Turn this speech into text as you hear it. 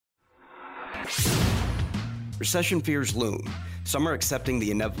Recession fears loom. Some are accepting the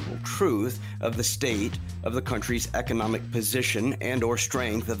inevitable truth of the state of the country's economic position and or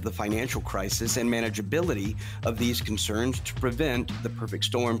strength of the financial crisis and manageability of these concerns to prevent the perfect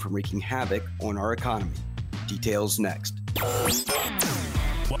storm from wreaking havoc on our economy. Details next.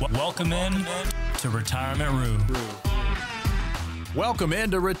 Welcome in to Retirement Roo. Welcome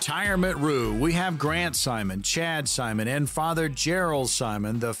into Retirement Roo. We have Grant Simon, Chad Simon, and Father Gerald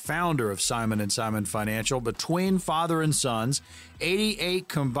Simon, the founder of Simon & Simon Financial. Between father and sons, 88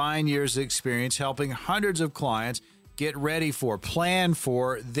 combined years of experience helping hundreds of clients get ready for, plan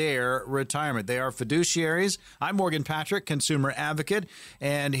for their retirement. They are fiduciaries. I'm Morgan Patrick, consumer advocate,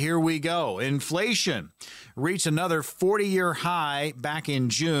 and here we go. Inflation reached another 40-year high back in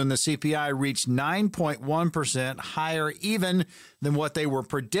June. The CPI reached 9.1%, higher even than what they were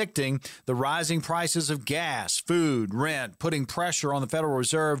predicting. The rising prices of gas, food, rent, putting pressure on the Federal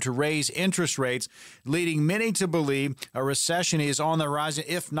Reserve to raise interest rates, leading many to believe a recession is on the horizon,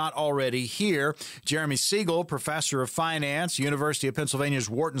 if not already here. Jeremy Siegel, professor of finance, University of Pennsylvania's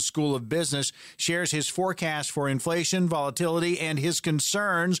Wharton School of Business, shares his forecast for inflation, volatility, and his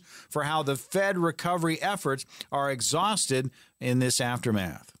concerns for how the Fed recovery efforts are exhausted in this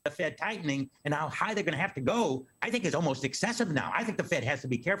aftermath. The Fed tightening and how high they're going to have to go, I think is almost excessive now. I think the Fed has to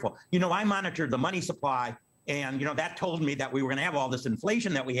be careful. I monitored the money supply, and, that told me that we were going to have all this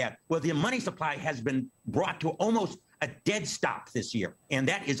inflation that we had. Well, the money supply has been brought to almost a dead stop this year, and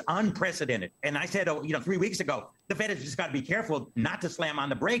that is unprecedented. And I said, 3 weeks ago, the Fed has just got to be careful not to slam on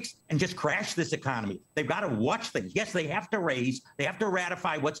the brakes and just crash this economy. They've got to watch things. Yes, they have to raise, they have to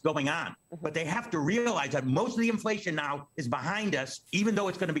ratify what's going on, but they have to realize that most of the inflation now is behind us, even though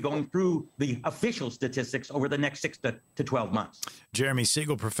it's going to be going through the official statistics over the next 6 to 12 months. Jeremy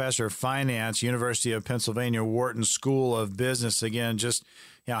Siegel, professor of finance, University of Pennsylvania Wharton School of Business. Again, just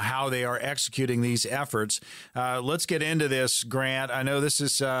how they are executing these efforts. Let's get into this, Grant. I know this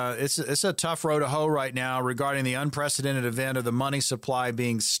is it's a tough road to hoe right now regarding the unprecedented event of the money supply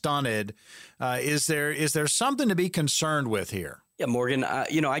being stunted. Is there something to be concerned with here? Yeah, Morgan,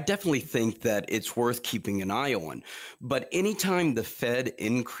 I definitely think that it's worth keeping an eye on. But anytime the Fed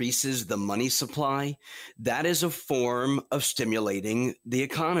increases the money supply, that is a form of stimulating the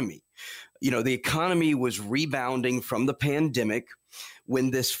economy. The economy was rebounding from the pandemic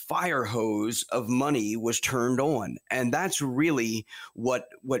when this fire hose of money was turned on. And that's really what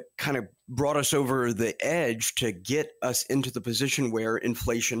kind of brought us over the edge to get us into the position where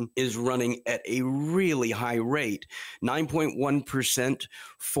inflation is running at a really high rate, 9.1%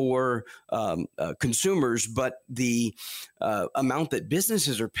 for consumers, but the amount that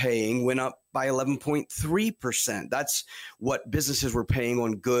businesses are paying went up by 11.3%. That's what businesses were paying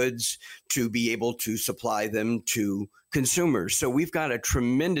on goods to be able to supply them to consumers. So we've got a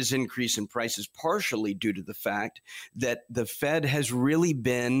tremendous increase in prices, partially due to the fact that the Fed has really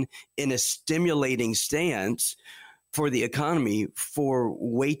been in a stimulating stance for the economy for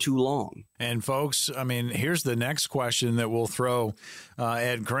way too long. And folks, here's the next question that we'll throw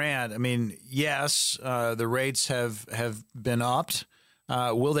at Grant. Yes, the rates have been upped.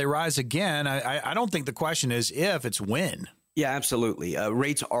 Will they rise again? I don't think the question is if, it's when. Yeah, absolutely.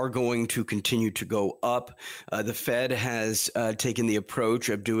 Rates are going to continue to go up. The Fed has taken the approach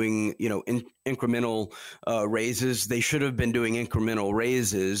of doing, incremental raises. They should have been doing incremental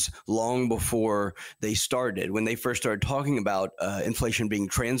raises long before they started. When they first started talking about inflation being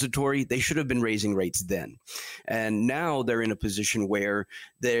transitory, they should have been raising rates then. And now they're in a position where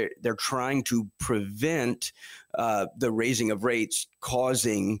they're trying to prevent the raising of rates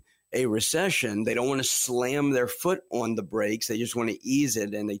causing a recession. They don't want to slam their foot on the brakes. They just want to ease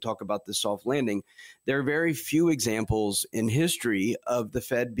it. And they talk about the soft landing. There are very few examples in history of the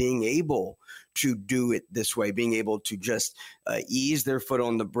Fed being able to do it this way, being able to just ease their foot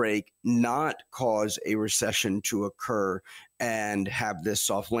on the brake, not cause a recession to occur and have this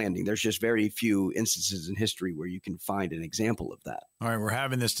soft landing. There's just very few instances in history where you can find an example of that. All right, we're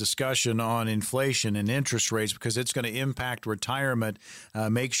having this discussion on inflation and interest rates because it's going to impact retirement.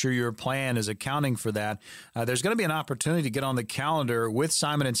 Make sure your plan is accounting for that. There's going to be an opportunity to get on the calendar with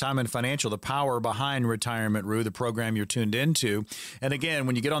Simon & Simon Financial, the power behind Retirement Roo, the program you're tuned into. And again,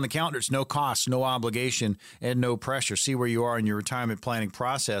 when you get on the calendar, it's no cost, no obligation, and no pressure. See where you are in your retirement planning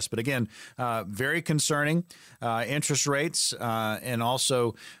process. But again, very concerning interest rates and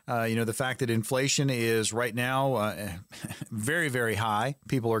also, the fact that inflation is right now very, very high.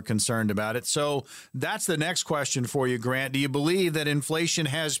 People are concerned about it. So that's the next question for you, Grant. Do you believe that inflation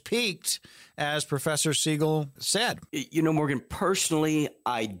has peaked, as Professor Siegel said? Morgan, personally,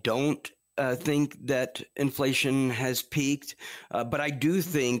 I don't. think that inflation has peaked, but I do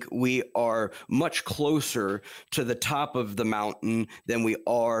think we are much closer to the top of the mountain than we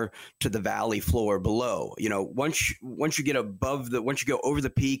are to the valley floor below. Once you get once you go over the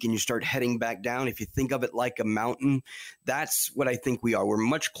peak and you start heading back down, if you think of it like a mountain, that's what I think we are. We're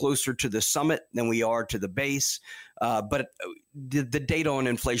much closer to the summit than we are to the base. But the data on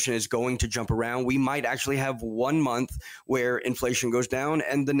inflation is going to jump around. We might actually have 1 month where inflation goes down,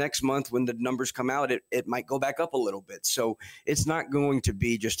 and the next month when the numbers come out, it might go back up a little bit. So it's not going to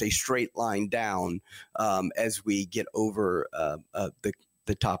be just a straight line down as we get over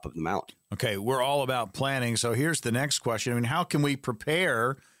the top of the mountain. Okay, we're all about planning. So here's the next question. How can we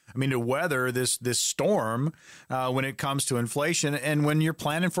prepare to weather this storm when it comes to inflation and when you're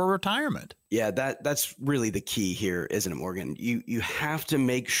planning for retirement? Yeah, that's really the key here, isn't it, Morgan? You have to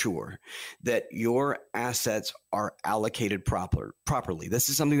make sure that your assets are allocated properly. This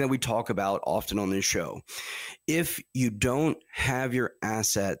is something that we talk about often on this show. If you don't have your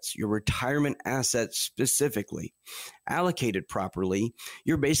assets, your retirement assets specifically, allocated properly,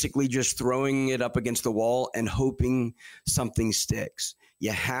 you're basically just throwing it up against the wall and hoping something sticks.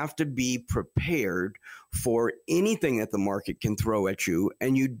 You have to be prepared for anything that the market can throw at you.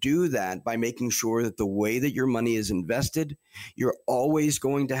 And you do that by making sure that the way that your money is invested, you're always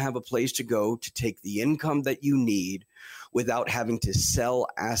going to have a place to go to take the income that you need without having to sell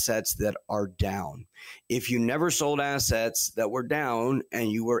assets that are down. If you never sold assets that were down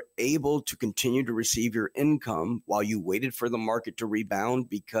and you were able to continue to receive your income while you waited for the market to rebound,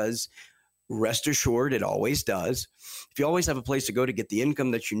 because rest assured, it always does. If you always have a place to go to get the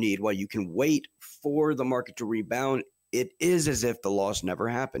income that you need while you can wait for the market to rebound, it is as if the loss never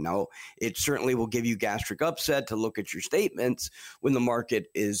happened. Now, it certainly will give you gastric upset to look at your statements when the market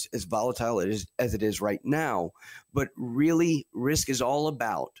is as volatile as it is right now. But really, risk is all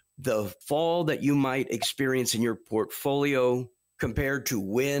about the fall that you might experience in your portfolio compared to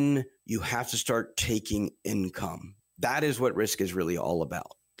when you have to start taking income. That is what risk is really all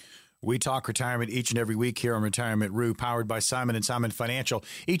about. We talk retirement each and every week here on Retirement Rue, powered by Simon & Simon Financial.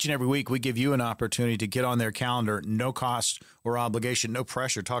 Each and every week, we give you an opportunity to get on their calendar, no cost or obligation, no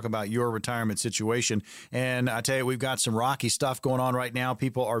pressure, talk about your retirement situation. And I tell you, we've got some rocky stuff going on right now.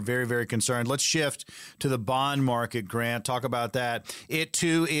 People are very, very concerned. Let's shift to the bond market, Grant. Talk about that. It,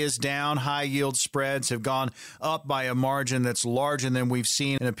 too, is down. High-yield spreads have gone up by a margin that's larger than we've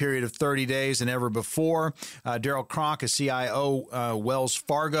seen in a period of 30 days than ever before. Daryl Kronk, a CIO, Wells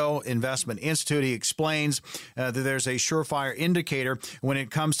Fargo Investment Institute. He explains that there's a surefire indicator when it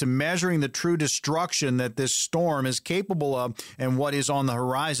comes to measuring the true destruction that this storm is capable of and what is on the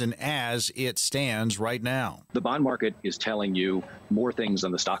horizon as it stands right now. The bond market is telling you more things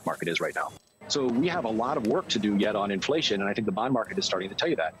than the stock market is right now. So we have a lot of work to do yet on inflation, and I think the bond market is starting to tell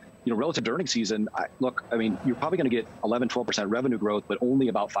you that. Relative to earnings season, you're probably going to get 11, 12% revenue growth, but only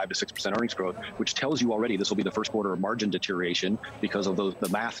about 5 to 6% earnings growth, which tells you already this will be the first quarter of margin deterioration because of the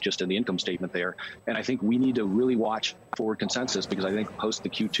math just in the income statement there. And I think we need to really watch forward consensus, because I think post the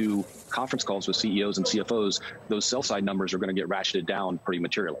Q2 conference calls with CEOs and CFOs, those sell side numbers are going to get ratcheted down pretty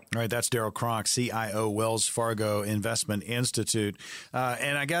materially. All right, that's Daryl Kronk, CIO, Wells Fargo Investment Institute.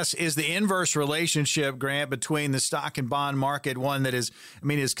 And I guess is the inverse relationship, Grant, between the stock and bond market one that is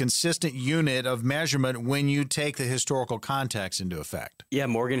consistent unit of measurement when you take the historical context into effect? Yeah,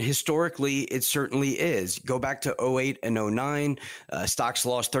 Morgan, historically, it certainly is. Go back to 08 and 09, stocks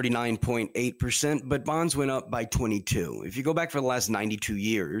lost 39.8%, but bonds went up by 22. If you go back for the last 92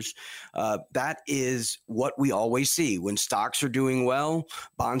 years, that is what we always see. When stocks are doing well,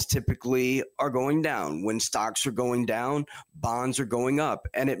 bonds typically are going down. When stocks are going down, bonds are going up.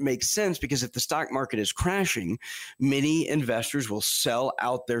 And it makes sense because if the stock market is crashing, many investors will sell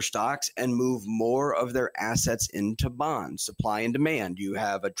out their stocks and move more of their assets into bonds. Supply and demand. You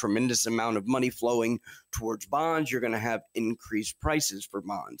have a tremendous amount of money flowing towards bonds. You're going to have increased prices for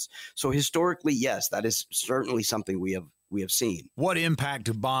bonds. So historically, yes, that is certainly something we have seen. What impact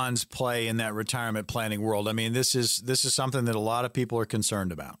do bonds play in that retirement planning world? This is something that a lot of people are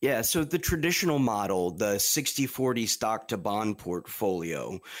concerned about. Yeah, so the traditional model, the 60-40 stock to bond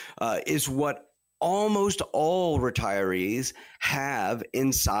portfolio, is what almost all retirees have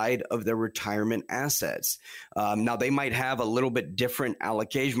inside of their retirement assets. Now, they might have a little bit different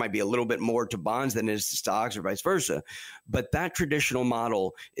allocation, might be a little bit more to bonds than it is to stocks or vice versa. But that traditional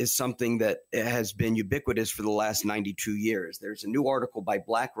model is something that has been ubiquitous for the last 92 years. There's a new article by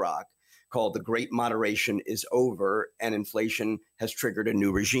BlackRock called The Great Moderation is Over and Inflation Has Triggered a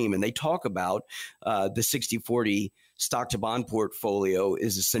New Regime. And they talk about the 60-40 stock to bond portfolio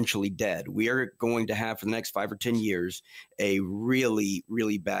is essentially dead. We are going to have for the next 5 or 10 years a really,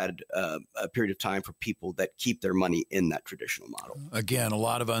 really bad period of time for people that keep their money in that traditional model. Again, a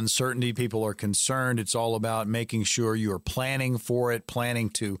lot of uncertainty. People are concerned. It's all about making sure you're planning for it, planning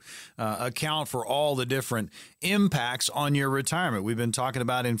to account for all the different impacts on your retirement. We've been talking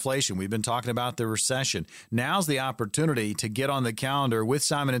about inflation. We've been talking about the recession. Now's the opportunity to get on the calendar with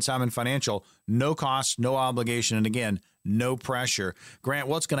Simon & Simon Financial. No cost, no obligation, and again, no pressure. Grant,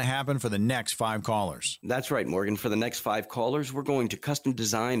 what's going to happen for the next 5 callers? That's right, Morgan. For the next 5 callers, we're going to custom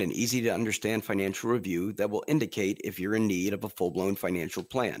design an easy-to-understand financial review that will indicate if you're in need of a full-blown financial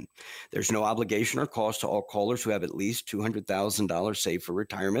plan. There's no obligation or cost to all callers who have at least $200,000 saved for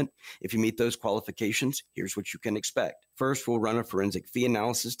retirement. If you meet those qualifications, here's what you can expect. First, we'll run a forensic fee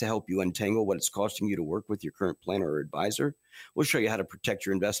analysis to help you untangle what it's costing you to work with your current planner or advisor. We'll show you how to protect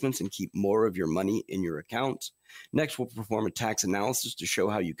your investments and keep more of your money in your accounts. Next, we'll perform a tax analysis to show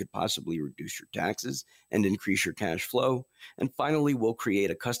how you could possibly reduce your taxes and increase your cash flow. And finally, we'll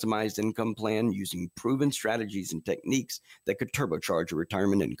create a customized income plan using proven strategies and techniques that could turbocharge your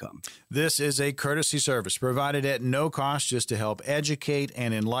retirement income. This is a courtesy service provided at no cost just to help educate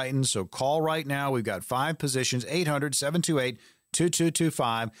and enlighten. So call right now. We've got 5 positions,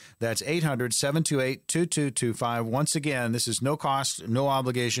 800-728-2225. That's 800-728-2225. Once again, this is no cost, no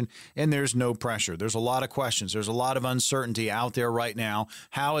obligation, and there's no pressure. There's a lot of questions. There's a lot of uncertainty out there right now.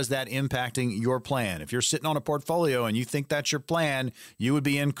 How is that impacting your plan? If you're sitting on a portfolio and you think that's your plan, you would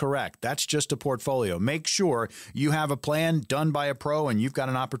be incorrect. That's just a portfolio. Make sure you have a plan done by a pro, and you've got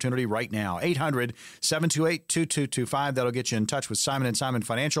an opportunity right now. 800-728-2225. That'll get you in touch with Simon & Simon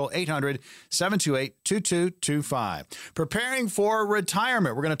Financial. 800-728-2225. Preparing for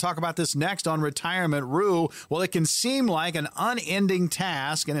retirement. We're going to talk about this next on Retirement Rue. Well, it can seem like an unending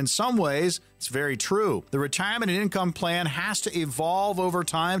task, and in some ways, it's very true. The retirement and income plan has to evolve over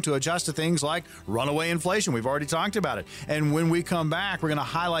time to adjust to things like runaway inflation. We've already talked about it. And when we come back, we're going to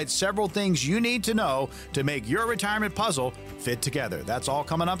highlight several things you need to know to make your retirement puzzle fit together. That's all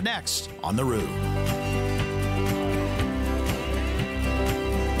coming up next on The Rue.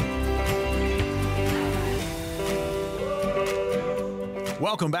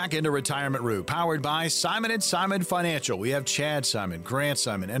 Welcome back into Retirement Rue, powered by Simon & Simon Financial. We have Chad Simon, Grant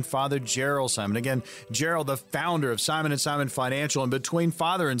Simon, and Father Gerald Simon. Again, Gerald, the founder of Simon & Simon Financial, and between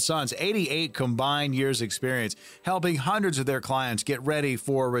father and sons, 88 combined years experience, helping hundreds of their clients get ready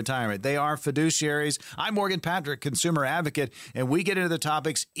for retirement. They are fiduciaries. I'm Morgan Patrick, consumer advocate, and we get into the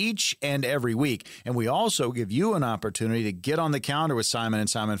topics each and every week. And we also give you an opportunity to get on the calendar with Simon &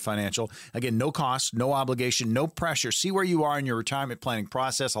 Simon Financial. Again, no cost, no obligation, no pressure. See where you are in your retirement planning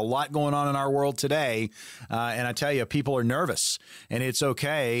process. A lot going on in our world today. And I tell you, people are nervous, and it's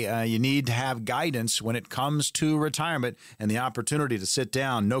okay. You need to have guidance when it comes to retirement and the opportunity to sit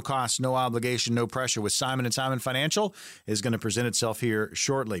down. No cost, no obligation, no pressure with Simon & Simon Financial is going to present itself here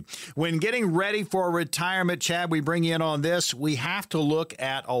shortly. When getting ready for retirement, Chad, we bring you in on this. We have to look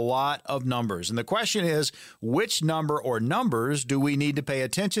at a lot of numbers. And the question is, which number or numbers do we need to pay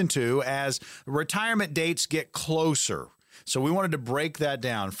attention to as retirement dates get closer? So we wanted to break that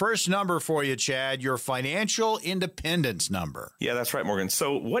down. First number for you, Chad, your financial independence number. Yeah, that's right, Morgan.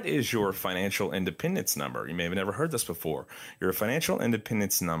 So what is your financial independence number? You may have never heard this before. Your financial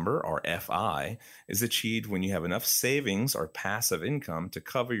independence number, or FI, is achieved when you have enough savings or passive income to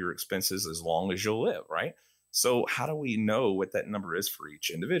cover your expenses as long as you'll live, right? So how do we know what that number is for each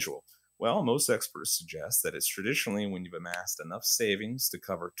individual? Well, most experts suggest that it's traditionally when you've amassed enough savings to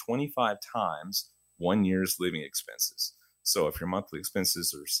cover 25 times 1 year's living expenses. So if your monthly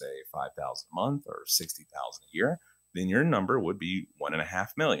expenses are, say, $5,000 a month or $60,000 a year, then your number would be $1.5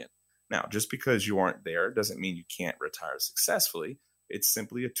 million. Now, just because you aren't there doesn't mean you can't retire successfully. It's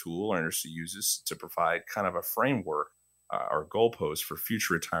simply a tool our industry uses to provide kind of a framework or goalpost for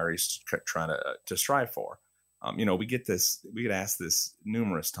future retirees trying to strive for. We get asked this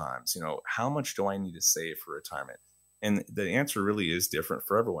numerous times. How much do I need to save for retirement? And the answer really is different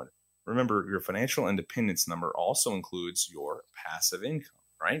for everyone. Remember, your financial independence number also includes your passive income,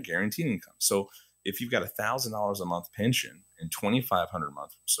 right? Guaranteed income. So if you've got $1,000 a month pension and $2,500 a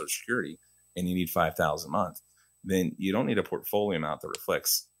month from Social Security, and you need $5,000 a month, then you don't need a portfolio amount that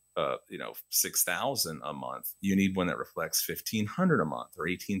reflects, $6,000 a month. You need one that reflects $1,500 a month or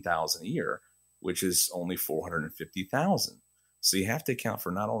 $18,000 a year, which is only $450,000. So you have to account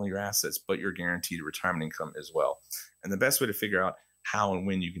for not only your assets, but your guaranteed retirement income as well. And the best way to figure out how and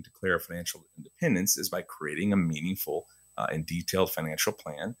when you can declare financial independence is by creating a meaningful and detailed financial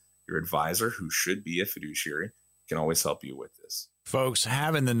plan. Your advisor, who should be a fiduciary, can always help you with this. Folks,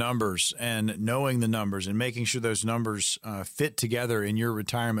 having the numbers and knowing the numbers and making sure those numbers fit together in your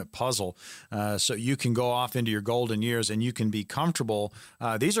retirement puzzle so you can go off into your golden years and you can be comfortable,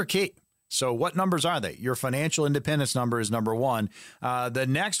 these are key. So what numbers are they? Your financial independence number is number one. The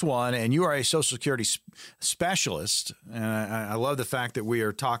next one, and you are a Social Security specialist, and I love the fact that we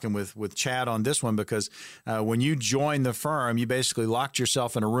are talking with Chad on this one because when you joined the firm, you basically locked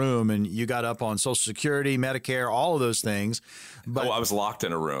yourself in a room and you got up on Social Security, Medicare, all of those things. But I was locked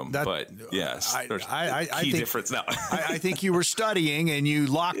in a room, but yes, there's I think, difference now. I think you were studying and you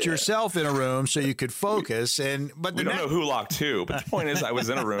locked yourself in a room so you could focus. But we don't know who locked who, but the point is I was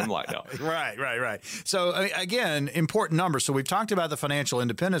in a room locked out. Right. So again, important numbers. So we've talked about the financial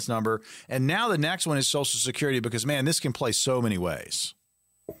independence number, and now the next one is Social Security because, man, this can play so many ways.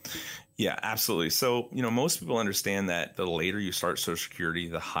 Yeah, absolutely. So, most people understand that the later you start Social Security,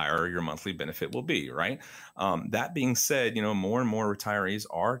 the higher your monthly benefit will be, right? That being said, more and more retirees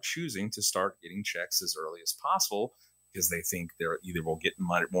are choosing to start getting checks as early as possible because they think they're either will get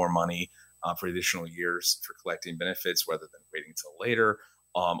more money for additional years for collecting benefits rather than waiting until later.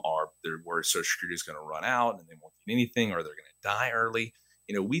 Or they're worried Social Security is going to run out and they won't get anything, or they're going to die early.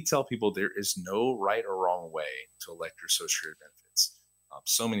 We tell people there is no right or wrong way to elect your Social Security benefits.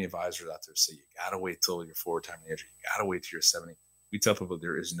 So many advisors out there say you got to wait till you're full retirement age, you got to wait till you're 70. We tell people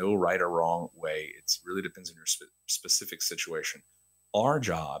there is no right or wrong way. It really depends on your specific situation. Our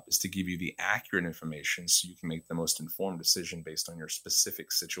job is to give you the accurate information so you can make the most informed decision based on your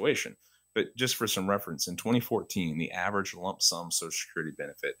specific situation. But just for some reference, in 2014, the average lump sum Social Security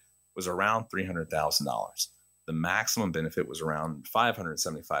benefit was around $300,000. The maximum benefit was around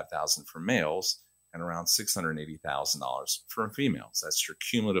 $575,000 for males and around $680,000 for females. That's your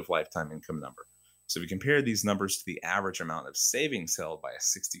cumulative lifetime income number. So if you compare these numbers to the average amount of savings held by a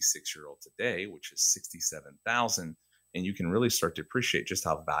 66-year-old today, which is $67,000, and you can really start to appreciate just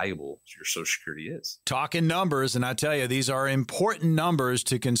how valuable your Social Security is. Talking numbers, and I tell you, these are important numbers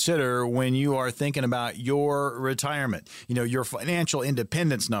to consider when you are thinking about your retirement. Your financial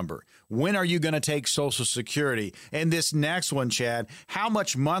independence number. When are you going to take Social Security? And this next one, Chad, how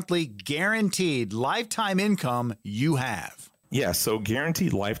much monthly guaranteed lifetime income you have. Yeah, so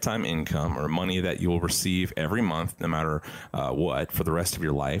guaranteed lifetime income, or money that you'll receive every month, no matter what, for the rest of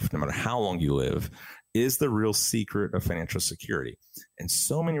your life, no matter how long you live, is the real secret of financial security. And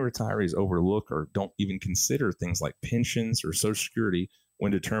so many retirees overlook or don't even consider things like pensions or Social Security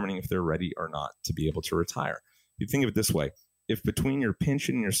when determining if they're ready or not to be able to retire. You think of it this way. If between your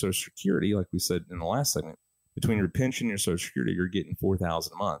pension and your Social Security, like we said in the last segment, between your pension and your Social Security, you're getting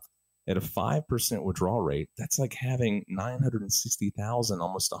 $4,000 a month. At a 5% withdrawal rate, that's like having $960,000,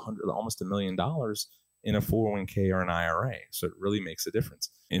 almost $1 million in a 401k or an IRA. So it really makes a difference.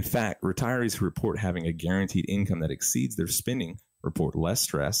 In fact, retirees who report having a guaranteed income that exceeds their spending report less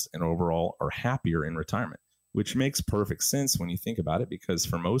stress and overall are happier in retirement, which makes perfect sense when you think about it, because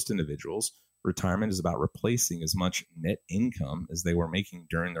for most individuals, retirement is about replacing as much net income as they were making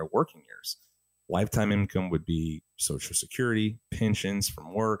during their working years. Lifetime income would be Social Security, pensions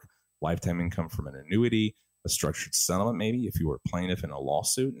from work, lifetime income from an annuity, a structured settlement maybe if you were a plaintiff in a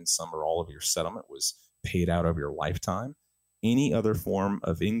lawsuit and some or all of your settlement was paid out over your lifetime, any other form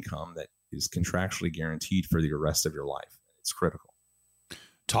of income that is contractually guaranteed for the rest of your life. It's critical.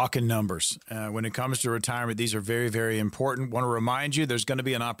 Talking numbers. When it comes to retirement, these are very, very important. Want to remind you, there's going to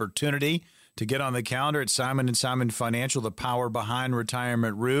be an opportunity to get on the calendar at Simon & Simon Financial, the power behind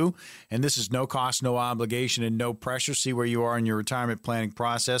Retirement Rue. And this is no cost, no obligation, and no pressure. See where you are in your retirement planning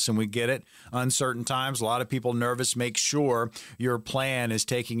process, and we get it. Uncertain times, a lot of people nervous. Make sure your plan is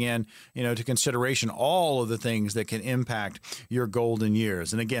taking in, to consideration all of the things that can impact your golden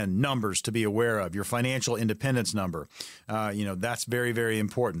years. And again, numbers to be aware of. Your financial independence number, that's very, very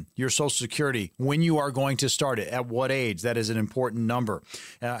important. Your Social Security, when you are going to start it, at what age, that is an important number.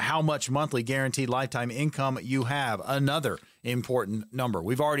 How much monthly guaranteed lifetime income you have, another important number.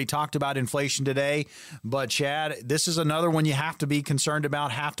 We've already talked about inflation today, but Chad, this is another one you have to be concerned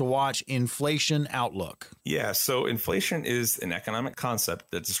about, have to watch: inflation outlook. Yeah, so inflation is an economic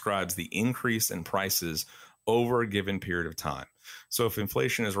concept that describes the increase in prices over a given period of time. So if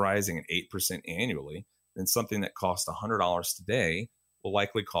inflation is rising at 8% annually, then something that costs $100 today will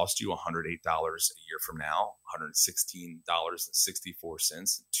likely cost you $108 a year from now, $116.64 in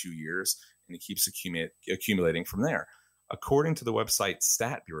 2 years, and it keeps accumulating from there. According to the website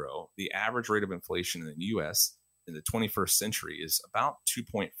Stat Bureau, the average rate of inflation in the U.S. in the 21st century is about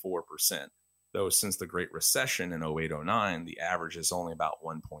 2.4%, though since the Great Recession in 08-09, the average is only about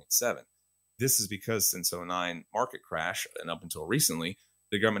 1.7%. This is because since 09 market crash and up until recently,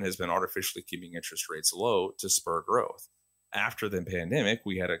 the government has been artificially keeping interest rates low to spur growth. After the pandemic,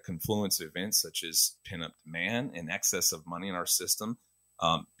 we had a confluence of events such as pin-up demand and excess of money in our system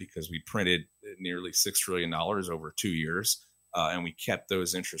because we printed nearly $6 trillion over 2 years, and we kept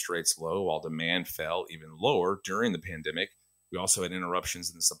those interest rates low while demand fell even lower during the pandemic. We also had interruptions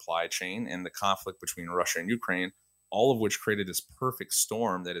in the supply chain and the conflict between Russia and Ukraine, all of which created this perfect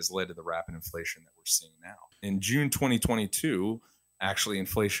storm that has led to the rapid inflation that we're seeing now. In June 2022, actually,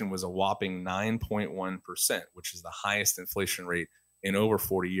 inflation was a whopping 9.1%, which is the highest inflation rate in over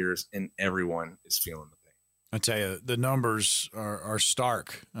 40 years, and everyone is feeling the pain. I tell you, the numbers are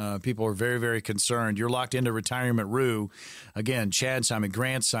stark. People are very, very concerned. You're locked into Retirement Rue. Again, Chad Simon,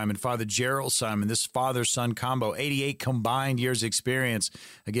 Grant Simon, Father Gerald Simon, this father-son combo, 88 combined years experience,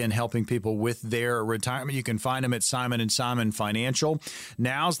 again, helping people with their retirement. You can find them at Simon & Simon Financial.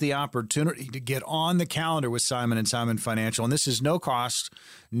 Now's the opportunity to get on the calendar with Simon & Simon Financial, and this is no cost,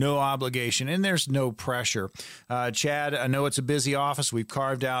 no obligation, and there's no pressure. Chad, I know it's a busy office. We've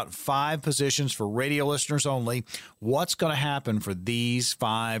carved out 5 positions for radio listeners only. What's going to happen for these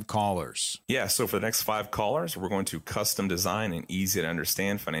 5 callers? Yeah, so for the next 5 callers, we're going to custom design an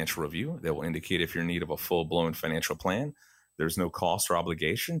easy-to-understand financial review that will indicate if you're in need of a full-blown financial plan. There's no cost or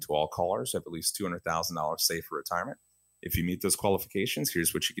obligation to all callers who have at least $200,000 saved for retirement. If you meet those qualifications,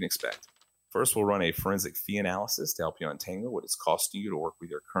 here's what you can expect. First, we'll run a forensic fee analysis to help you untangle what it's costing you to work with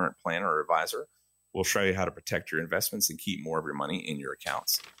your current planner or advisor. We'll show you how to protect your investments and keep more of your money in your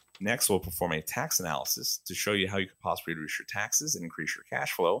accounts. Next, we'll perform a tax analysis to show you how you could possibly reduce your taxes and increase your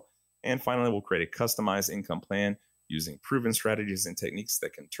cash flow. And finally, we'll create a customized income plan using proven strategies and techniques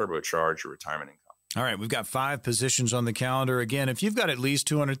that can turbocharge your retirement income. All right, we've got 5 positions on the calendar. Again, if you've got at least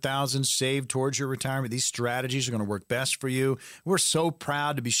 $200,000 saved towards your retirement, these strategies are going to work best for you. We're so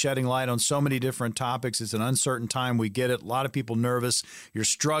proud to be shedding light on so many different topics. It's an uncertain time. We get it. A lot of people nervous. You're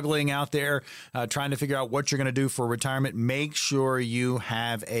struggling out there trying to figure out what you're going to do for retirement. Make sure you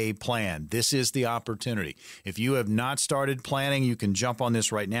have a plan. This is the opportunity. If you have not started planning, you can jump on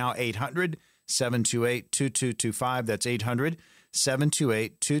this right now. 800-728-2225. That's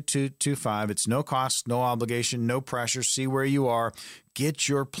 800-728-2225. It's no cost, no obligation, no pressure. See where you are. Get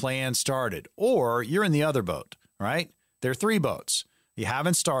your plan started. Or you're in the other boat, right? There are 3 boats. You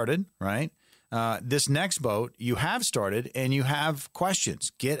haven't started, right? This next boat, you have started and you have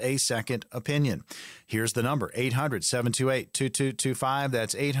questions. Get a second opinion. Here's the number, 800-728-2225.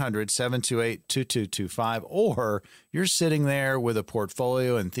 That's 800-728-2225. Or you're sitting there with a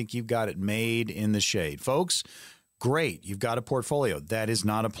portfolio and think you've got it made in the shade. Folks, great. You've got a portfolio. That is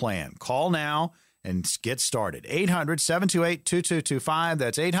not a plan. Call now and get started. 800-728-2225.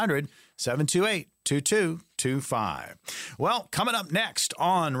 That's 800-728-2225. Well, coming up next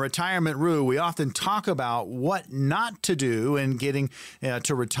on Retirement Rue, we often talk about what not to do in getting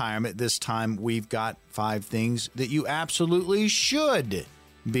to retirement. This time, we've got 5 things that you absolutely should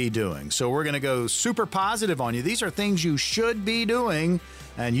be doing. So we're going to go super positive on you. These are things you should be doing,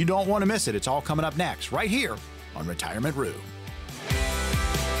 and you don't want to miss it. It's all coming up next, right here on Retirement Rue.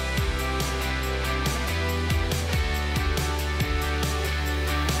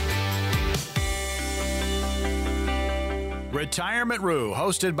 Retirement Rue,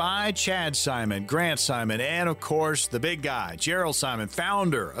 hosted by Chad Simon, Grant Simon, and of course, the big guy, Gerald Simon,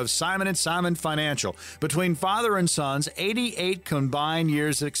 founder of Simon & Simon Financial. Between father and sons, 88 combined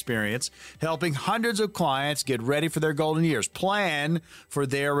years of experience, helping hundreds of clients get ready for their golden years, plan for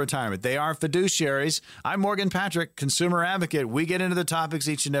their retirement. They are fiduciaries. I'm Morgan Patrick, consumer advocate. We get into the topics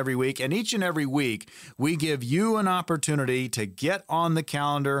each and every week, and each and every week, we give you an opportunity to get on the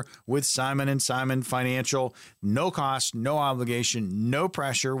calendar with Simon & Simon Financial. No cost, no obligation, no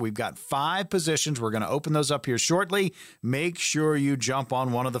pressure. We've got 5 positions. We're going to open those up here shortly. Make sure you jump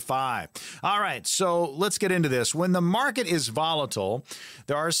on one of the 5. All right, so let's get into this. When the market is volatile,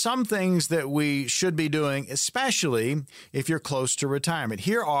 there are some things that we should be doing, especially if you're close to retirement.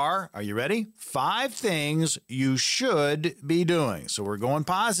 Here are you ready? 5 things you should be doing. So we're going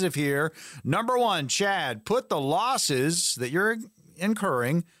positive here. Number 1, Chad, put the losses that you're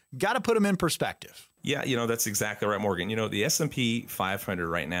incurring, got to put them in perspective. Yeah, that's exactly right, Morgan. The S&P 500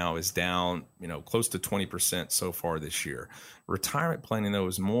 right now is down, close to 20% so far this year. Retirement planning, though,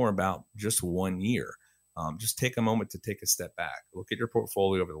 is more about just 1 year. Just take a moment to take a step back. Look at your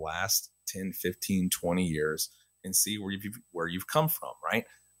portfolio over the last 10, 15, 20 years and see where you've come from, right?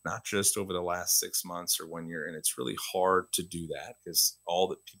 Not just over the last 6 months or 1 year. And it's really hard to do that because all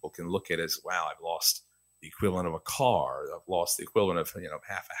that people can look at is, wow, I've lost the equivalent of a car. I've lost the equivalent of,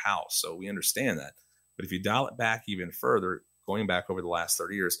 half a house. So we understand that. But if you dial it back even further, going back over the last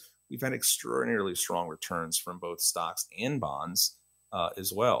 30 years, we've had extraordinarily strong returns from both stocks and bonds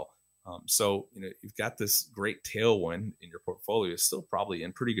as well. So, you've got this great tailwind in your portfolio, still probably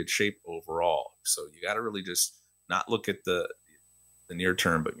in pretty good shape overall. So you got to really just not look at the near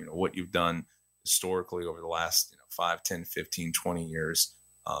term, but, what you've done historically over the last 5, 10, 15, 20 years,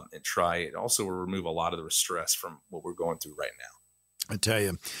 and try it. Also will remove a lot of the stress from what we're going through right now. I tell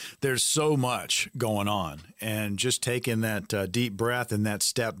you, there's so much going on, and just taking that deep breath and that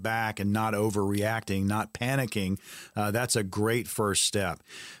step back and not overreacting, not panicking, that's a great first step.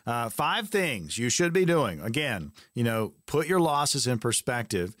 5 things you should be doing. Again, put your losses in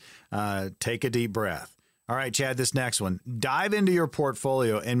perspective, take a deep breath. All right, Chad, this next one, dive into your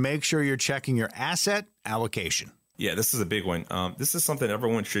portfolio and make sure you're checking your asset allocation. Yeah, this is a big one. This is something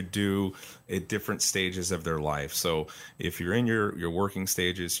everyone should do at different stages of their life. So if you're in your working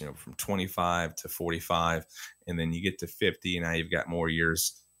stages, from 25 to 45, and then you get to 50, and now you've got more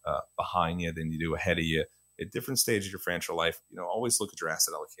years behind you than you do ahead of you, at different stages of your financial life, always look at your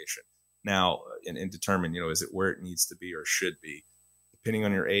asset allocation. Now, and determine, is it where it needs to be or should be, depending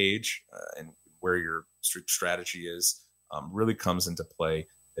on your age and where your strategy is, really comes into play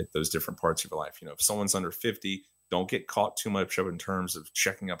at those different parts of your life. If someone's under 50, don't get caught too much up in terms of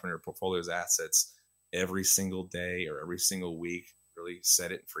checking up on your portfolio's assets every single day or every single week. Really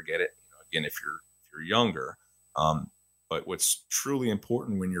set it and forget it. Again, if you're younger, but what's truly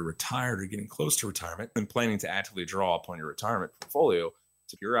important when you're retired or getting close to retirement and planning to actively draw upon your retirement portfolio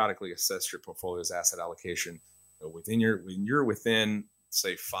to periodically assess your portfolio's asset allocation. When you're within,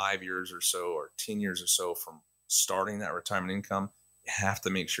 say, 5 years or so or 10 years or so from starting that retirement income, you have to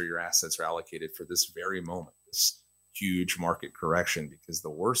make sure your assets are allocated for this very moment, this huge market correction, because the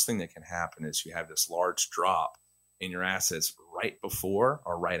worst thing that can happen is you have this large drop in your assets right before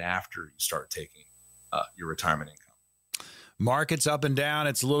or right after you start taking your retirement income. Markets up and down.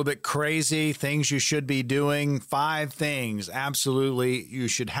 It's a little bit crazy. Things you should be doing. 5 things absolutely you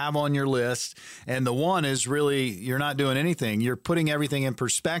should have on your list. And the one is really you're not doing anything. You're putting everything in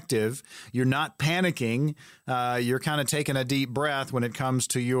perspective. You're not panicking. You're kind of taking a deep breath when it comes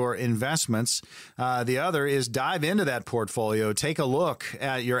to your investments. The other is dive into that portfolio. Take a look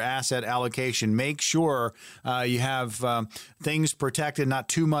at your asset allocation. Make sure you have things protected, not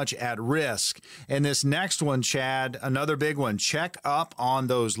too much at risk. And this next one, Chad, another big one. Check up on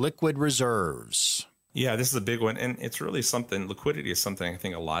those liquid reserves. Yeah, this is a big one. And it's really something, liquidity is something I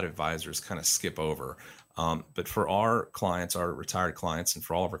think a lot of advisors kind of skip over. But for our clients, our retired clients, and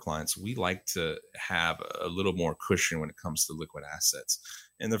for all of our clients, we like to have a little more cushion when it comes to liquid assets.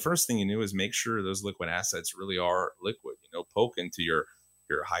 And the first thing you do is make sure those liquid assets really are liquid. Poke into your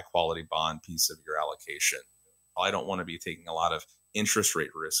high quality bond piece of your allocation. I don't want to be taking a lot of interest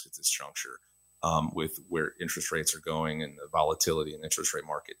rate risk at this juncture. With where interest rates are going and the volatility in the interest rate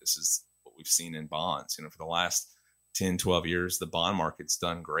market. This is what we've seen in bonds. For the last 10, 12 years, the bond market's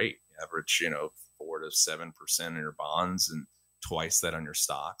done great. You average, 4 to 7% in your bonds and twice that on your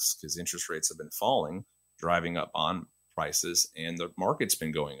stocks, because interest rates have been falling, driving up bond prices, and the market's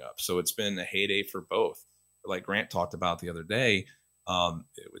been going up. So it's been a heyday for both. Like Grant talked about the other day,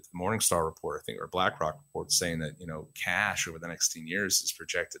 with the Morningstar report, I think, or BlackRock report, saying that, cash over the next 10 years is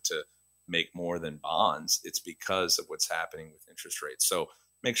projected to make more than bonds. It's because of what's happening with interest rates. So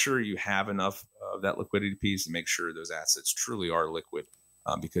make sure you have enough of that liquidity piece and make sure those assets truly are liquid,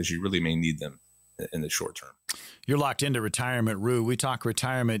 because you really may need them in the short term. You're locked into Retirement Roo. We talk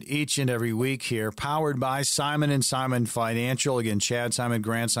retirement each and every week here, powered by Simon & Simon Financial. Again, Chad Simon,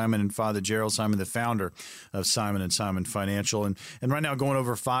 Grant Simon, and Father Gerald Simon, the founder of Simon & Simon Financial. And right now going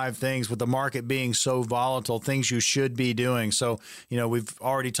over 5 things with the market being so volatile, things you should be doing. So, we've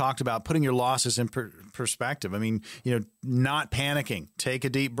already talked about putting your losses in perspective. I mean, not panicking. Take a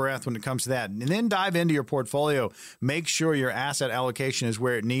deep breath when it comes to that. And then dive into your portfolio. Make sure your asset allocation is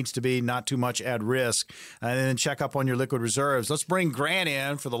where it needs to be, not too much at risk. And then check up on your liquid reserves. Let's bring Grant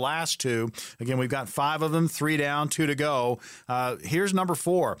in for the last 2. Again, we've got 5 of them, 3 down, 2 to go. Here's number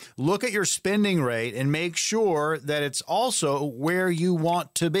 4. Look at your spending rate and make sure that it's also where you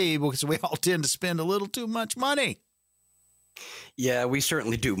want to be, because we all tend to spend a little too much money. Yeah, we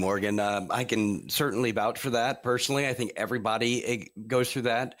certainly do, Morgan. I can certainly vouch for that personally. I think everybody goes through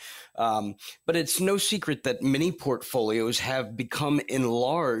that. But it's no secret that many portfolios have become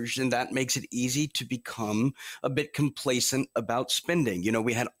enlarged, and that makes it easy to become a bit complacent about spending.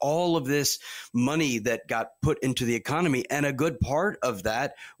 We had all of this money that got put into the economy, and a good part of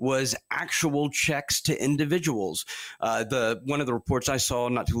that was actual checks to individuals. One of the reports I saw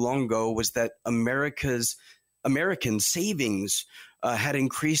not too long ago was that American savings had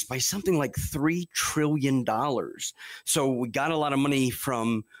increased by something like $3 trillion. So we got a lot of money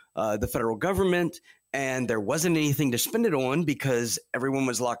from the federal government, and there wasn't anything to spend it on because everyone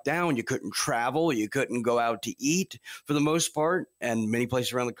was locked down. You couldn't travel. You couldn't go out to eat for the most part, and many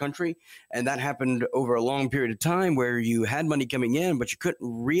places around the country. And that happened over a long period of time where you had money coming in, but you couldn't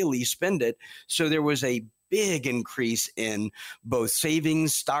really spend it. So there was a big increase in both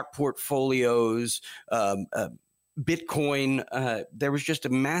savings, stock portfolios, Bitcoin. There was just a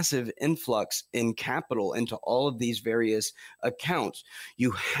massive influx in capital into all of these various accounts.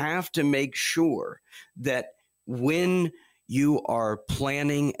 You have to make sure that when you are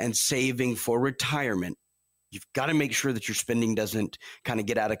planning and saving for retirement, you've got to make sure that your spending doesn't kind of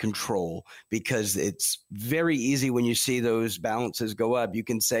get out of control, because it's very easy when you see those balances go up. You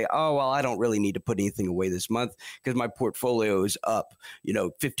can say, oh, well, I don't really need to put anything away this month because my portfolio is up,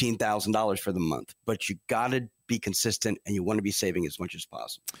 $15,000 for the month. But you got to be consistent, and you want to be saving as much as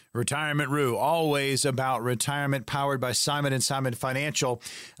possible. Retirement Roo, always about retirement, powered by Simon & Simon Financial.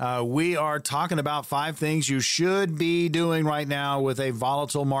 We are talking about 5 things you should be doing right now with a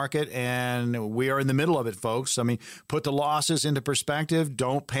volatile market, and we are in the middle of it, folks. I mean, put the losses into perspective.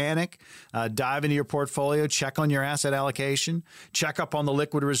 Don't panic. Dive into your portfolio. Check on your asset allocation. Check up on the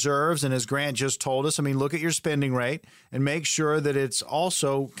liquid reserves. And as Grant just told us, look at your spending rate and make sure that it's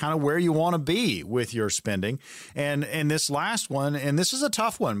also kind of where you want to be with your spending. And this last one, and this is a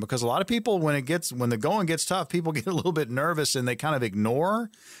tough one because a lot of people, when the going gets tough, people get a little bit nervous and they kind of ignore.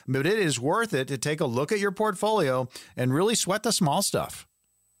 But it is worth it to take a look at your portfolio and really sweat the small stuff.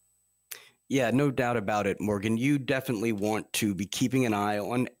 Yeah, no doubt about it, Morgan. You definitely want to be keeping an eye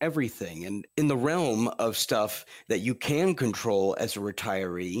on everything. And in the realm of stuff that you can control as a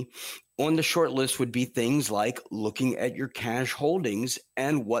retiree, on the short list would be things like looking at your cash holdings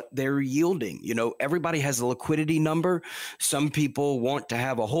and what they're yielding. Everybody has a liquidity number. Some people want to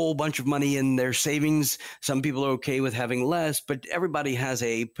have a whole bunch of money in their savings. Some people are okay with having less, but everybody has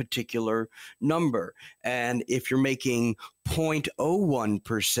a particular number. And if you're making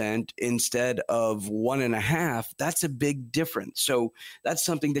 0.01% instead of 1.5%, that's a big difference. So that's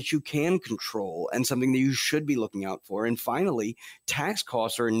something that you can control and something that you should be looking out for. And finally, tax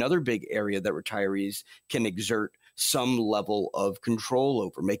costs are another big area that retirees can exert some level of control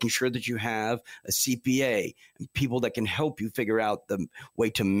over, making sure that you have a CPA and people that can help you figure out the way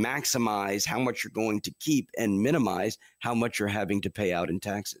to maximize how much you're going to keep and minimize how much you're having to pay out in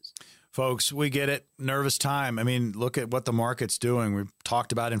taxes. Folks, we get it. Nervous time. Look at what the market's doing. We've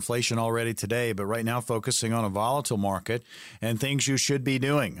talked about inflation already today, but right now focusing on a volatile market and things you should be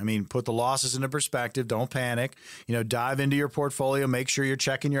doing. Put the losses into perspective. Don't panic. Dive into your portfolio. Make sure you're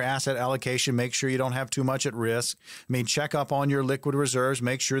checking your asset allocation. Make sure you don't have too much at risk. Check up on your liquid reserves.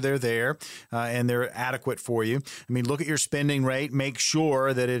 Make sure they're there and they're adequate for you. Look at your spending rate. Make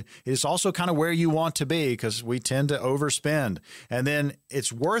sure that it is also kind of where you want to be, because we tend to overspend. And then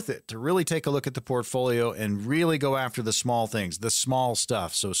it's worth it to really take a look at the portfolio and really go after the small things, the small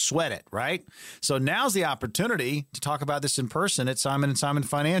stuff. So sweat it, right? So now's the opportunity to talk about this in person at Simon & Simon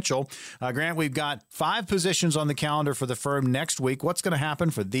Financial. Grant, we've got 5 positions on the calendar for the firm next week. What's going to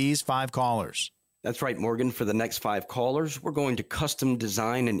happen for these 5 callers? That's right, Morgan. For the next 5 callers, we're going to custom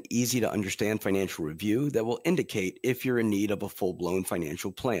design an easy-to-understand financial review that will indicate if you're in need of a full-blown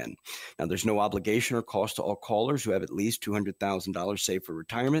financial plan. Now, there's no obligation or cost to all callers who have at least $200,000 saved for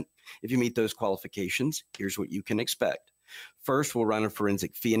retirement. If you meet those qualifications, here's what you can expect. First, we'll run a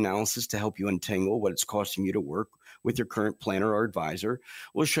forensic fee analysis to help you untangle what it's costing you to work with your current planner or advisor.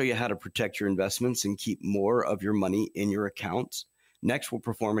 We'll show you how to protect your investments and keep more of your money in your accounts. Next, we'll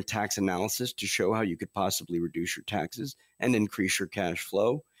perform a tax analysis to show how you could possibly reduce your taxes and increase your cash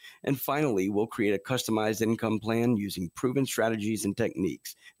flow. And finally, we'll create a customized income plan using proven strategies and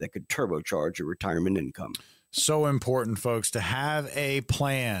techniques that could turbocharge your retirement income. So important, folks, to have a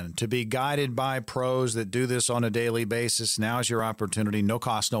plan, to be guided by pros that do this on a daily basis. Now's your opportunity. No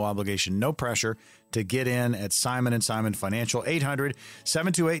cost, no obligation, no pressure to get in at Simon & Simon Financial.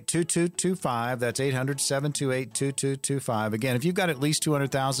 800-728-2225. That's 800-728-2225. Again, if you've got at least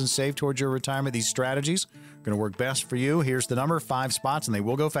 $200,000 saved towards your retirement, these strategies are going to work best for you. Here's the number, 5 spots, and they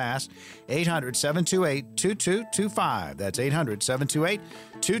will go fast. 800-728-2225. That's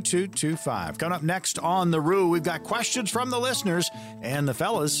 800-728-2225. Coming up next on The Roo, we've got questions from the listeners, and the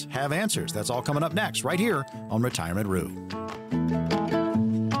fellas have answers. That's all coming up next, right here on Retirement Roo.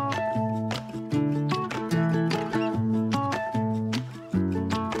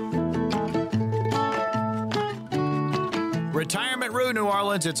 Retirement Retirement Rue, New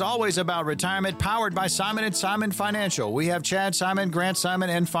Orleans. It's always about retirement, powered by Simon & Simon Financial. We have Chad Simon, Grant Simon,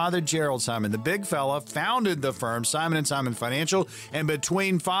 and Father Gerald Simon. The big fella founded the firm, Simon & Simon Financial, and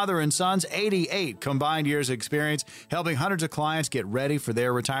between father and sons, 88 combined years of experience helping hundreds of clients get ready for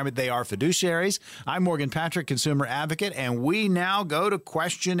their retirement. They are fiduciaries. I'm Morgan Patrick, consumer advocate, and we now go to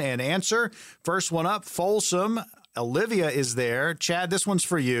question and answer. First one up, Folsom. Olivia is there. Chad, this one's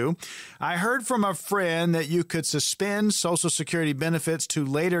for you. I heard from a friend that you could suspend Social Security benefits to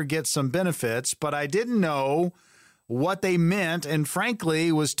later get some benefits, but I didn't know what they meant and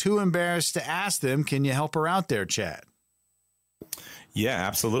frankly was too embarrassed to ask them. Can you help her out there, Chad? Yeah,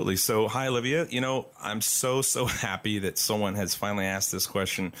 absolutely. So, hi, Olivia. I'm so happy that someone has finally asked this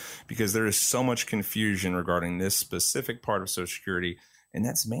question because there is so much confusion regarding this specific part of Social Security. And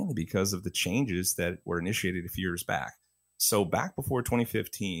that's mainly because of the changes that were initiated a few years back. So back before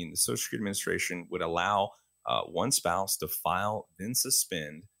 2015, the Social Security Administration would allow one spouse to file, then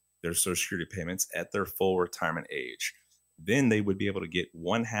suspend their Social Security payments at their full retirement age. Then they would be able to get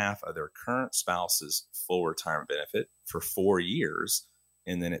one half of their current spouse's full retirement benefit for 4 years.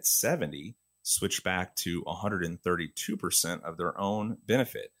 And then at 70, switch back to 132% of their own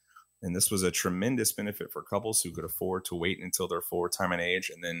benefit. And this was a tremendous benefit for couples who could afford to wait until their full retirement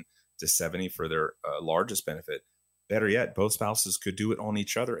age and then to 70 for their largest benefit. Better yet, both spouses could do it on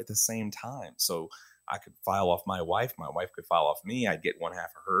each other at the same time. So I could file off my wife could file off me. I'd get one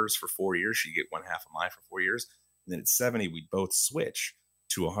half of hers for 4 years. She'd get one half of mine for 4 years. And then at 70, we'd both switch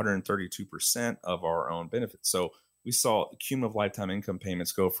to 132% of our own benefits. So we saw cumulative lifetime income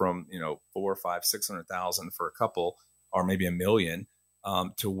payments go from, 4, 5, 600,000 for a couple, or maybe $1 million,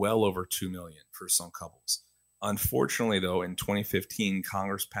 to well over 2 million for some couples. Unfortunately, though, in 2015,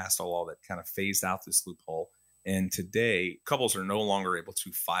 Congress passed a law that kind of phased out this loophole. And today, couples are no longer able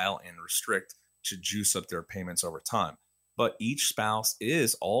to file and restrict to juice up their payments over time. But each spouse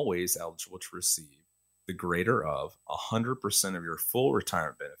is always eligible to receive the greater of 100% of your full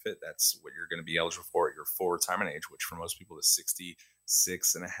retirement benefit. That's what you're going to be eligible for at your full retirement age, which for most people is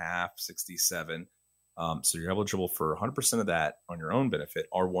 66 and a half, 67. So you're eligible for 100% of that on your own benefit,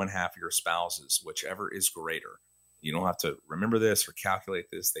 or one half of your spouse's, whichever is greater. You don't have to remember this or calculate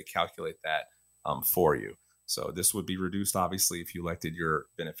this. They calculate that for you. So this would be reduced, obviously, if you elected your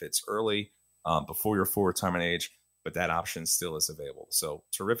benefits early before your full retirement age, but that option still is available. So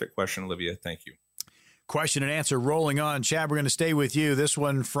terrific question, Olivia. Thank you. Question and answer rolling on. Chad, we're going to stay with you. This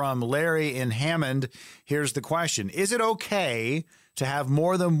one from Larry in Hammond. Here's the question. Is it okay to have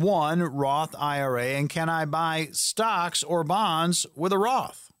more than one Roth IRA, and can I buy stocks or bonds with a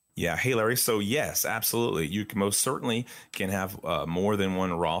Roth? Yeah. Hey, Larry. So yes, absolutely. You can most certainly can have more than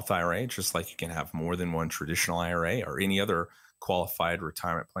one Roth IRA, just like you can have more than one traditional IRA or any other qualified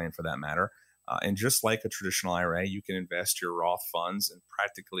retirement plan for that matter. And just like a traditional IRA, you can invest your Roth funds in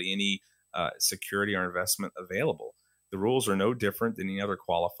practically any security or investment available. The rules are no different than any other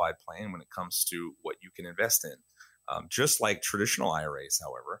qualified plan when it comes to what you can invest in. Just like traditional IRAs,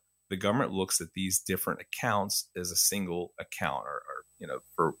 however, the government looks at these different accounts as a single account, or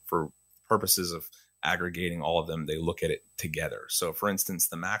for purposes of aggregating all of them, they look at it together. So, for instance,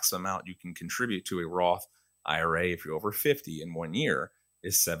 the maximum amount you can contribute to a Roth IRA if you're over 50 in 1 year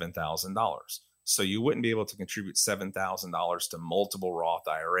is $7,000. So you wouldn't be able to contribute $7,000 to multiple Roth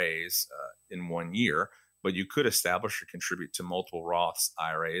IRAs in 1 year, but you could establish or contribute to multiple Roth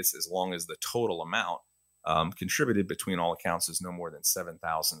IRAs as long as the total amount contributed between all accounts is no more than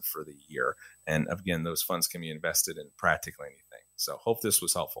 $7,000 for the year. And again, those funds can be invested in practically anything. So hope this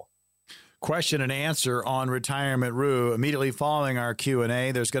was helpful. Question and answer on Retirement Rue. Immediately following our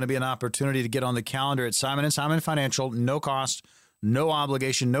Q&A, there's going to be an opportunity to get on the calendar at Simon & Simon Financial. No cost, no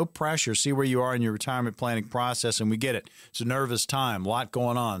obligation, no pressure. See where you are in your retirement planning process, and we get it. It's a nervous time, a lot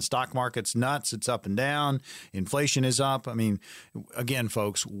going on. Stock market's nuts. It's up and down. Inflation is up. I mean, again,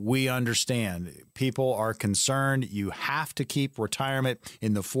 folks, we understand. People are concerned. You have to keep retirement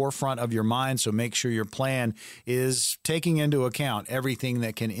in the forefront of your mind, so make sure your plan is taking into account everything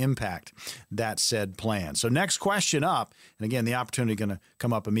that can impact that said plan. So next question up, and again, the opportunity going to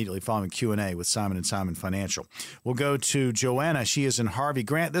come up immediately following Q&A with Simon & Simon Financial. We'll go to Joanna. She is in Harvey.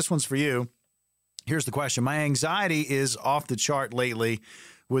 Grant, this one's for you. Here's the question. My anxiety is off the chart lately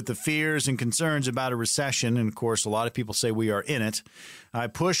with the fears and concerns about a recession. And, of course, a lot of people say we are in it. I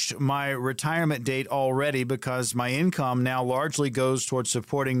pushed my retirement date already because my income now largely goes towards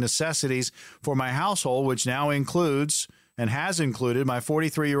supporting necessities for my household, which now includes and has included my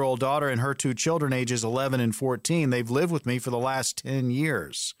 43-year-old daughter and her two children, ages 11 and 14. They've lived with me for the last 10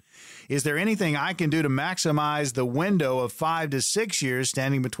 years. Is there anything I can do to maximize the window of 5 to 6 years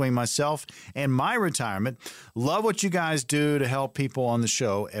standing between myself and my retirement? Love what you guys do to help people on the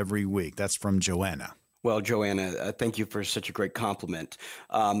show every week. That's from Joanna. Well, Joanna, thank you for such a great compliment.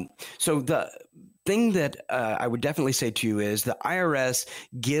 So the thing that I would definitely say to you is the IRS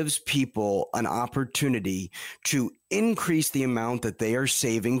gives people an opportunity to increase the amount that they are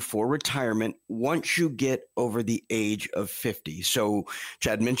saving for retirement once you get over the age of 50. So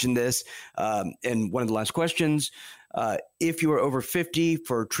Chad mentioned this in one of the last questions. If you are over 50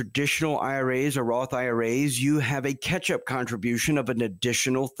 for traditional IRAs or Roth IRAs, you have a catch-up contribution of an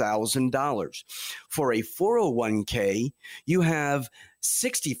additional $1,000. For a 401k, you have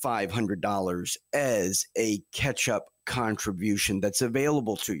 $6,500 as a catch-up contribution that's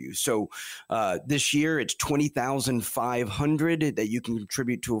available to you. So this year it's $20,500 that you can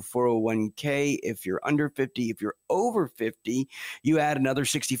contribute to a 401k. If you're under 50, if you're over 50, you add another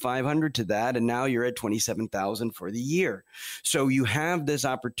 $6,500 to that, and now you're at $27,000 for the year. So you have this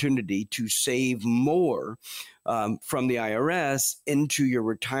opportunity to save more from the IRS into your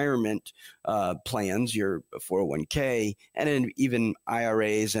retirement plans, your 401k, and then even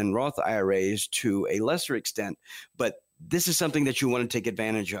IRAs and Roth IRAs to a lesser extent. But this is something that you want to take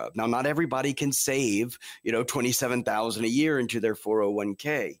advantage of. Now, not everybody can save, $27,000 a year into their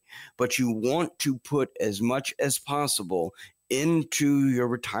 401k, but you want to put as much as possible into your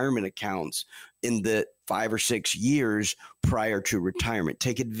retirement accounts in the 5 or 6 years prior to retirement.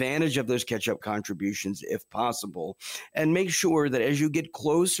 Take advantage of those catch-up contributions if possible, and make sure that as you get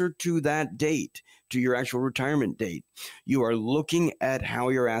closer to that date, to your actual retirement date, you are looking at how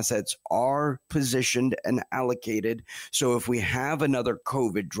your assets are positioned and allocated. So if we have another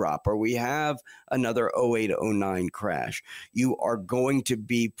COVID drop or we have another 08-09 crash, you are going to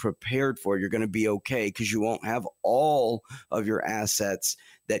be prepared for it. You're going to be okay because you won't have all of your assets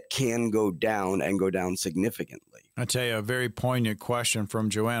that can go down and go down significantly. I tell you, a very poignant question from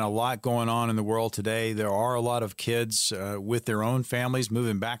Joanna. A lot going on in the world today. There are a lot of kids with their own families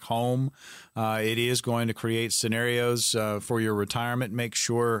moving back home. It is going to create scenarios for your retirement. Make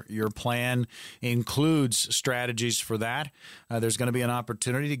sure your plan includes strategies for that. There's going to be an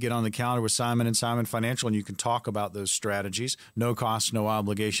opportunity to get on the calendar with Simon & Simon Financial, and you can talk about those strategies. No cost, no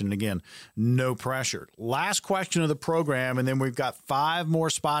obligation, and again, no pressure. Last question of the program, and then we've got 5 more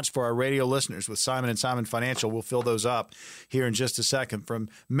spots for our radio listeners with Simon & Simon Financial. We'll fill those up here in just a second. From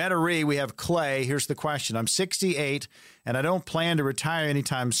Metairie, we have Clay. Here's the question. I'm 68 and I don't plan to retire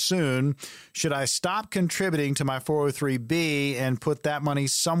anytime soon. Should I stop contributing to my 403B and put that money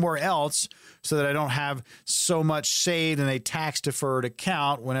somewhere else so that I don't have so much saved in a tax-deferred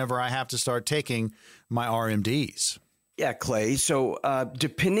account whenever I have to start taking my RMDs? Yeah, Clay. So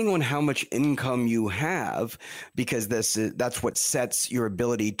depending on how much income you have, because that's what sets your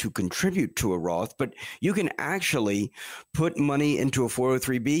ability to contribute to a Roth, but you can actually put money into a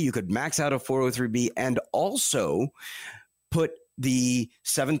 403B. You could max out a 403B and also put the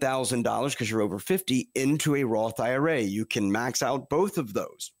 $7,000 because you're over 50 into a Roth IRA. You can max out both of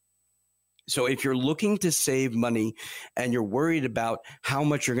those. So if you're looking to save money and you're worried about how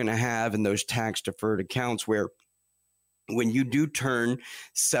much you're going to have in those tax deferred accounts where when you do turn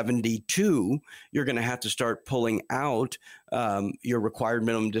 72, you're going to have to start pulling out your required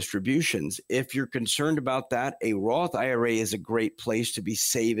minimum distributions. If you're concerned about that, a Roth IRA is a great place to be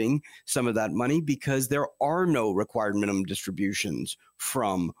saving some of that money because there are no required minimum distributions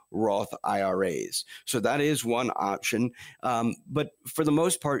from Roth IRAs. So that is one option. But for the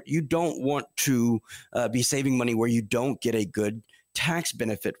most part, you don't want to be saving money where you don't get a good tax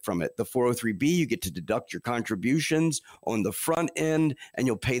benefit from it. The 403B, you get to deduct your contributions on the front end and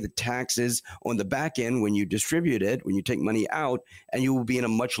you'll pay the taxes on the back end when you distribute it, when you take money out, and you will be in a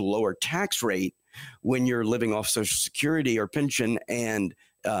much lower tax rate when you're living off Social Security or pension and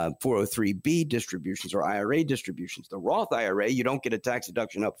 403B distributions or IRA distributions. The Roth IRA, you don't get a tax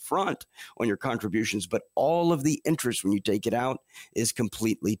deduction up front on your contributions, but all of the interest when you take it out is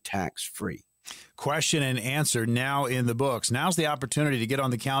completely tax-free. Question and answer now in the books. Now's the opportunity to get on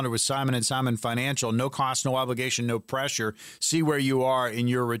the calendar with Simon & Simon Financial. No cost, no obligation, no pressure. See where you are in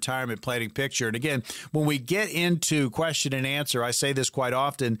your retirement planning picture. And again, when we get into question and answer, I say this quite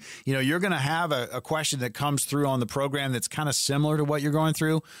often, you're going to have a question that comes through on the program that's kind of similar to what you're going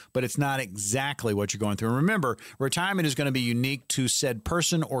through, but it's not exactly what you're going through. And remember, retirement is going to be unique to said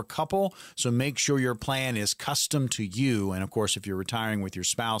person or couple, so make sure your plan is custom to you. And of course, if you're retiring with your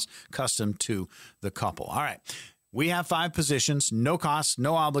spouse, custom to the couple. All right. We have 5 positions, no cost,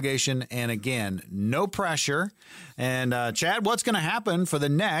 no obligation, and again, no pressure. And Chad, what's going to happen for the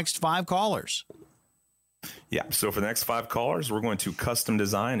next 5 callers? Yeah. So for the next 5 callers, we're going to custom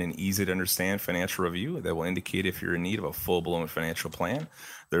design an easy to understand financial review that will indicate if you're in need of a full-blown financial plan.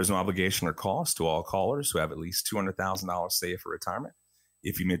 There's no obligation or cost to all callers who have at least $200,000 saved for retirement.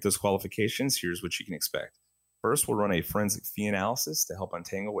 If you meet those qualifications, here's what you can expect. First, we'll run a forensic fee analysis to help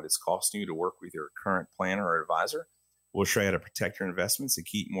untangle what it's costing you to work with your current planner or advisor. We'll show you how to protect your investments and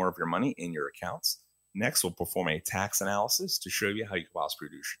keep more of your money in your accounts. Next, we'll perform a tax analysis to show you how you can possibly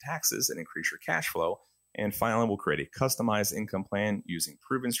reduce your taxes and increase your cash flow. And finally, we'll create a customized income plan using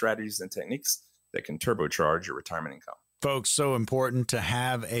proven strategies and techniques that can turbocharge your retirement income. Folks, so important to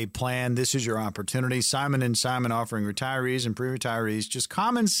have a plan. This is your opportunity. Simon & Simon offering retirees and pre-retirees just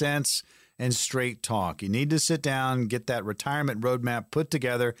common sense and straight talk. You need to sit down, get that retirement roadmap put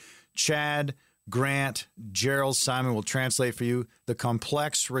together. Chad, Grant, Gerald, Simon will translate for you the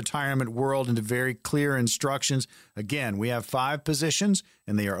complex retirement world into very clear instructions. Again, we have 5 positions,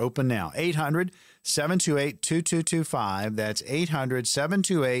 and they are open now. 800-728-2225. That's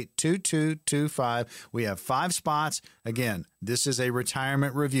 800-728-2225. We have 5 spots. Again, this is a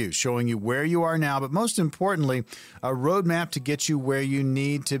retirement review showing you where you are now, but most importantly, a roadmap to get you where you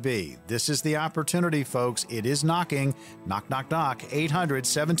need to be. This is the opportunity, folks. It is knocking. Knock, knock, knock.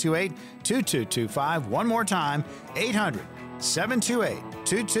 800-728-2225. One more time,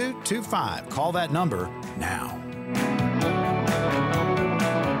 800-728-2225. Call that number now.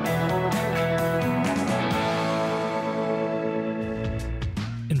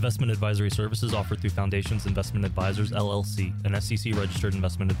 Investment advisory services offered through Foundations Investment Advisors, LLC, an SEC-registered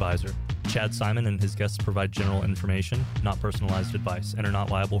investment advisor. Chad Simon and his guests provide general information, not personalized advice, and are not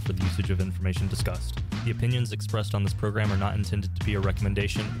liable for the usage of information discussed. The opinions expressed on this program are not intended to be a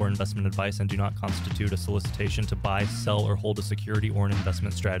recommendation or investment advice and do not constitute a solicitation to buy, sell, or hold a security or an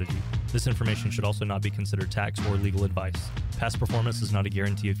investment strategy. This information should also not be considered tax or legal advice. Past performance is not a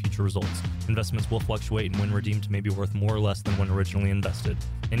guarantee of future results. Investments will fluctuate and when redeemed may be worth more or less than when originally invested.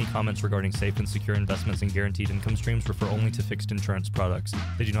 Any comments regarding safe and secure investments and guaranteed income streams refer only to fixed insurance products.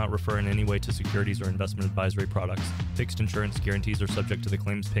 They do not refer in any way to securities or investment advisory products. Fixed insurance guarantees are subject to the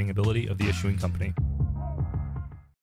claims paying ability of the issuing company.